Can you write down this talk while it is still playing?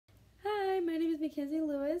Mackenzie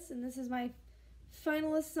Lewis, and this is my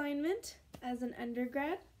final assignment as an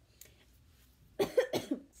undergrad.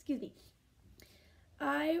 Excuse me.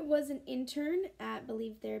 I was an intern at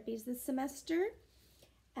Believe Therapies this semester,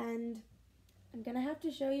 and I'm going to have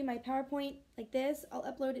to show you my PowerPoint like this. I'll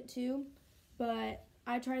upload it too, but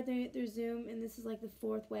I tried doing it through Zoom, and this is like the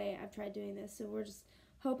 4th way I've tried doing this, so we're just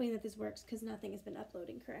hoping that this works because nothing has been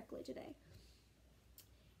uploading correctly today.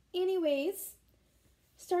 Anyways,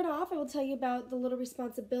 start off, I will tell you about the little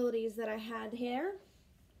responsibilities that I had here.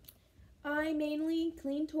 I mainly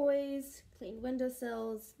cleaned toys, cleaned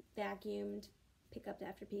windowsills, vacuumed, pick up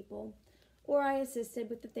after people, or I assisted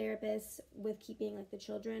with the therapists with keeping like the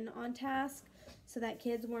children on task so that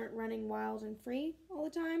kids weren't running wild and free all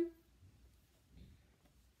the time.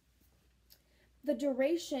 The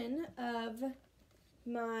duration of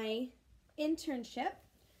my internship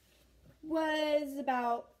was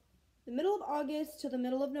about the middle of August to the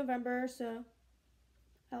middle of November, so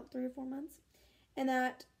about 3 or 4 months, and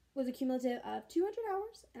that was a cumulative of 200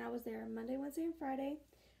 hours, and I was there Monday, Wednesday, and Friday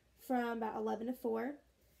from about 11 to 4.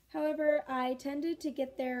 However, I tended to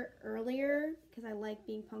get there earlier because I like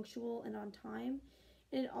being punctual and on time,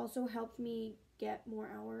 and it also helped me get more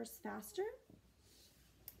hours faster.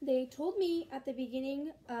 They told me at the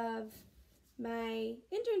beginning of my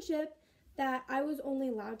internship that I was only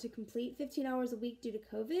allowed to complete 15 hours a week due to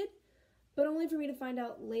COVID, but only for me to find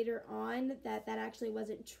out later on that that actually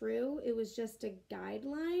wasn't true. It was just a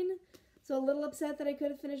guideline. So a little upset that I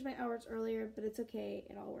could have finished my hours earlier, but it's okay.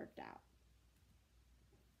 It all worked out.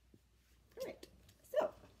 All right. So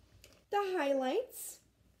the highlights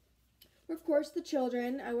were, of course, the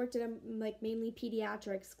children. I worked at a mainly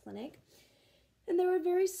pediatrics clinic, and they were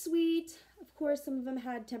very sweet. Of course, some of them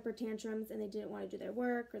had temper tantrums and they didn't want to do their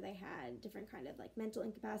work, or they had different kind of mental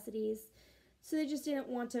incapacities. So they just didn't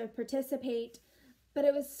want to participate, but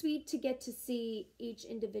it was sweet to get to see each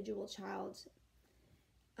individual child.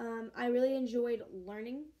 I really enjoyed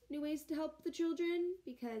learning new ways to help the children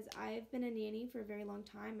because I've been a nanny for a very long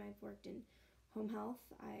time. I've worked in home health.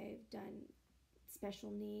 I've done special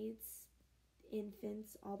needs,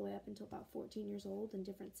 infants, all the way up until about 14 years old in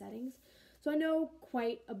different settings. So I know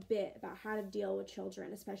quite a bit about how to deal with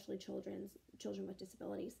children, especially children with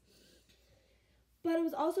disabilities. But it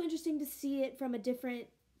was also interesting to see it from a different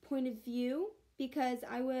point of view because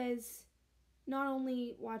I was not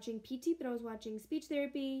only watching PT, but I was watching speech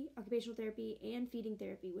therapy, occupational therapy, and feeding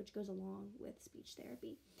therapy, which goes along with speech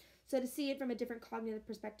therapy. So to see it from a different cognitive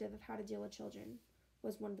perspective of how to deal with children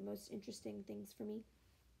was one of the most interesting things for me.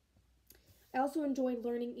 I also enjoyed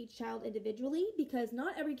learning each child individually because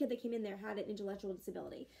not every kid that came in there had an intellectual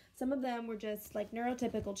disability. Some of them were just like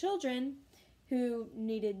neurotypical children who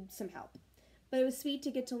needed some help. But it was sweet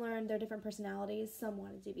to get to learn their different personalities. Some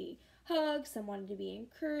wanted to be hugged, some wanted to be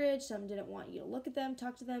encouraged, some didn't want you to look at them,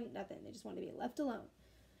 talk to them, nothing. They just wanted to be left alone.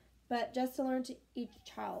 But just to learn to each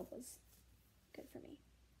child was good for me.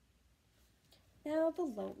 Now the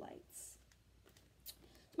lowlights.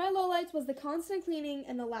 My lowlights was the constant cleaning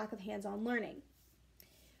and the lack of hands-on learning.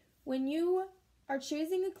 When you are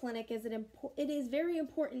choosing a clinic, it is very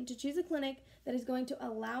important to choose a clinic that is going to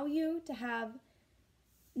allow you to have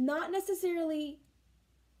not necessarily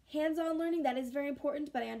hands-on learning. That is very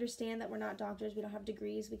important, but I understand that we're not doctors, we don't have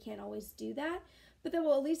degrees, we can't always do that, but that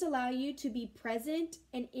will at least allow you to be present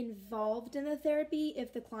and involved in the therapy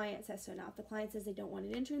if the client says so. Now, if the client says they don't want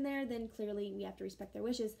an intern there, then clearly we have to respect their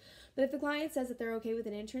wishes, but if the client says that they're okay with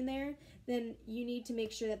an intern there, then you need to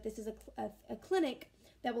make sure that this is a clinic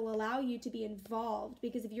that will allow you to be involved,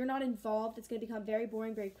 because if you're not involved, it's going to become very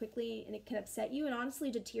boring very quickly, and it can upset you and honestly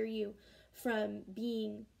deter you from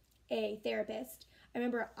being a therapist. I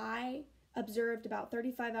remember I observed about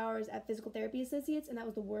 35 hours at Physical Therapy Associates, and that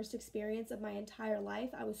was the worst experience of my entire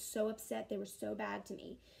life. I was so upset. They were so bad to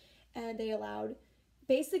me. And they allowed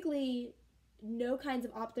basically no kinds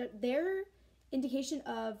of their indication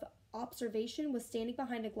of observation was standing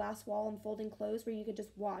behind a glass wall and folding clothes where you could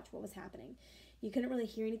just watch what was happening. You couldn't really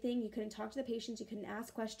hear anything. You couldn't talk to the patients. You couldn't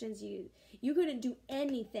ask questions. You couldn't do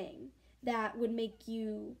anything that would make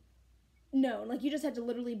you known. Like, you just had to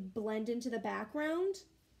literally blend into the background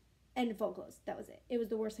and focus. That was it. It was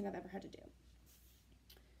the worst thing I've ever had to do.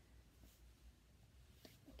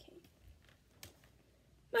 Okay.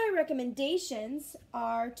 My recommendations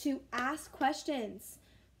are to ask questions.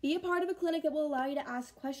 Be a part of a clinic that will allow you to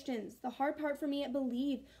ask questions. The hard part for me at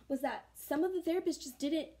Believe was that some of the therapists just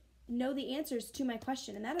didn't know the answers to my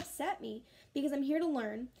question, and that upset me because I'm here to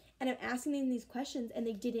learn and I'm asking them these questions and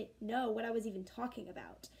they didn't know what I was even talking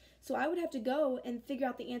about. So I would have to go and figure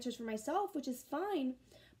out the answers for myself, which is fine.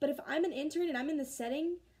 But if I'm an intern and I'm in the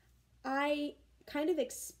setting, I kind of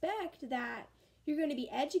expect that you're going to be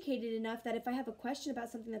educated enough that if I have a question about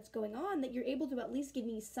something that's going on, that you're able to at least give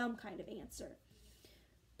me some kind of answer.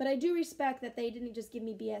 But I do respect that they didn't just give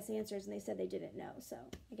me BS answers and they said they didn't know, so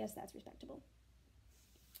I guess that's respectable.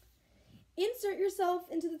 Insert yourself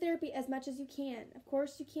into the therapy as much as you can. Of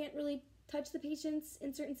course, you can't really touch the patients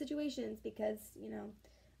in certain situations because,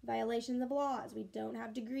 violations of laws. We don't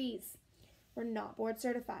have degrees. We're not board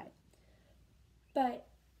certified. But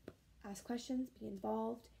ask questions, be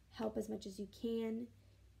involved, help as much as you can.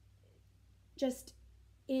 Just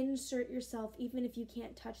insert yourself even if you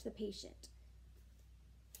can't touch the patient.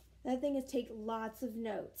 The other thing is take lots of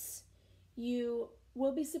notes. You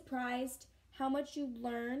will be surprised how much you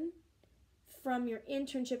learn from your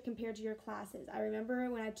internship compared to your classes. I remember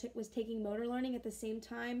when I was taking motor learning at the same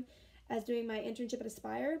time as doing my internship at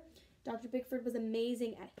Aspire, Dr. Bickford was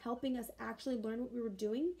amazing at helping us actually learn what we were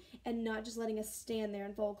doing and not just letting us stand there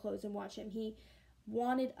in full clothes and watch him. He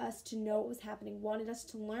wanted us to know what was happening, wanted us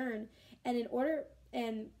to learn.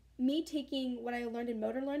 And me taking what I learned in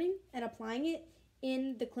motor learning and applying it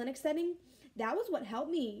in the clinic setting, that was what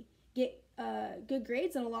helped me get good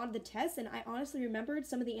grades on a lot of the tests. And I honestly remembered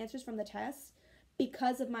some of the answers from the tests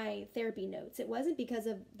because of my therapy notes. It wasn't because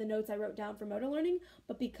of the notes I wrote down for motor learning,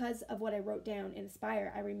 but because of what I wrote down in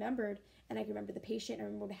Aspire. I remembered, and I could remember the patient, I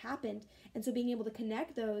remember what happened. And so being able to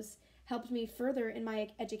connect those helped me further in my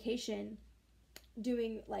education,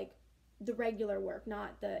 doing like the regular work,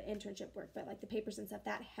 not the internship work, but like the papers and stuff.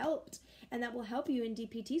 That helped, and that will help you in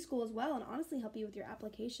DPT school as well, and honestly help you with your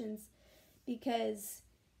applications, because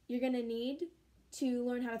you're going to need to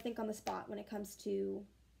learn how to think on the spot when it comes to,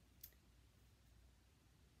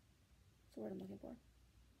 what's the word I'm looking for?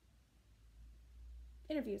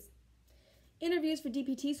 Interviews for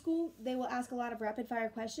DPT school, they will ask a lot of rapid fire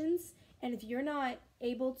questions, and if you're not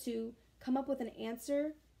able to come up with an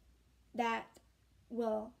answer that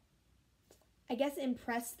will, I guess,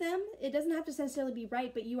 impress them, it doesn't have to necessarily be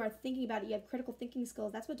right, but you are thinking about it, you have critical thinking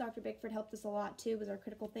skills. That's what Dr. Bickford helped us a lot too, was our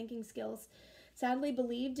critical thinking skills. Sadly,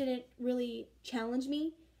 Believe didn't really challenge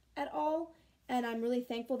me at all, and I'm really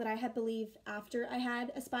thankful that I had Believe after I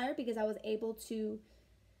had Aspire, because I was able to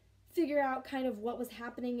figure out kind of what was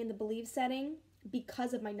happening in the Believe setting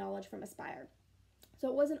because of my knowledge from Aspire. So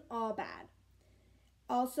it wasn't all bad.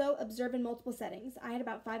 Also, observe in multiple settings. I had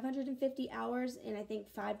about 550 hours in, I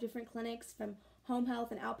think, 5 different clinics, from home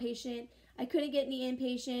health and outpatient. I couldn't get any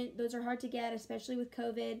inpatient. Those are hard to get, especially with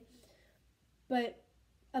COVID. But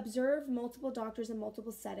observe multiple doctors in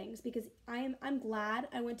multiple settings, because I'm glad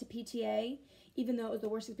I went to PTA, even though it was the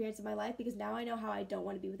worst experience of my life, because now I know how I don't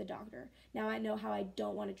want to be with a doctor. Now I know how I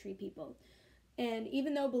don't want to treat people. And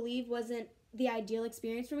even though Believe wasn't the ideal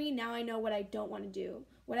experience for me, now I know what I don't want to do.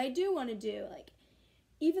 What I do want to do, like,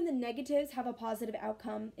 even the negatives have a positive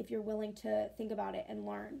outcome if you're willing to think about it and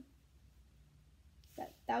learn.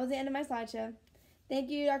 But that was the end of my slideshow. Thank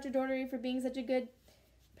you, Dr. Daugherty, for being such a good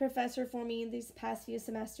professor for me these past few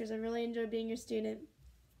semesters. I really enjoyed being your student.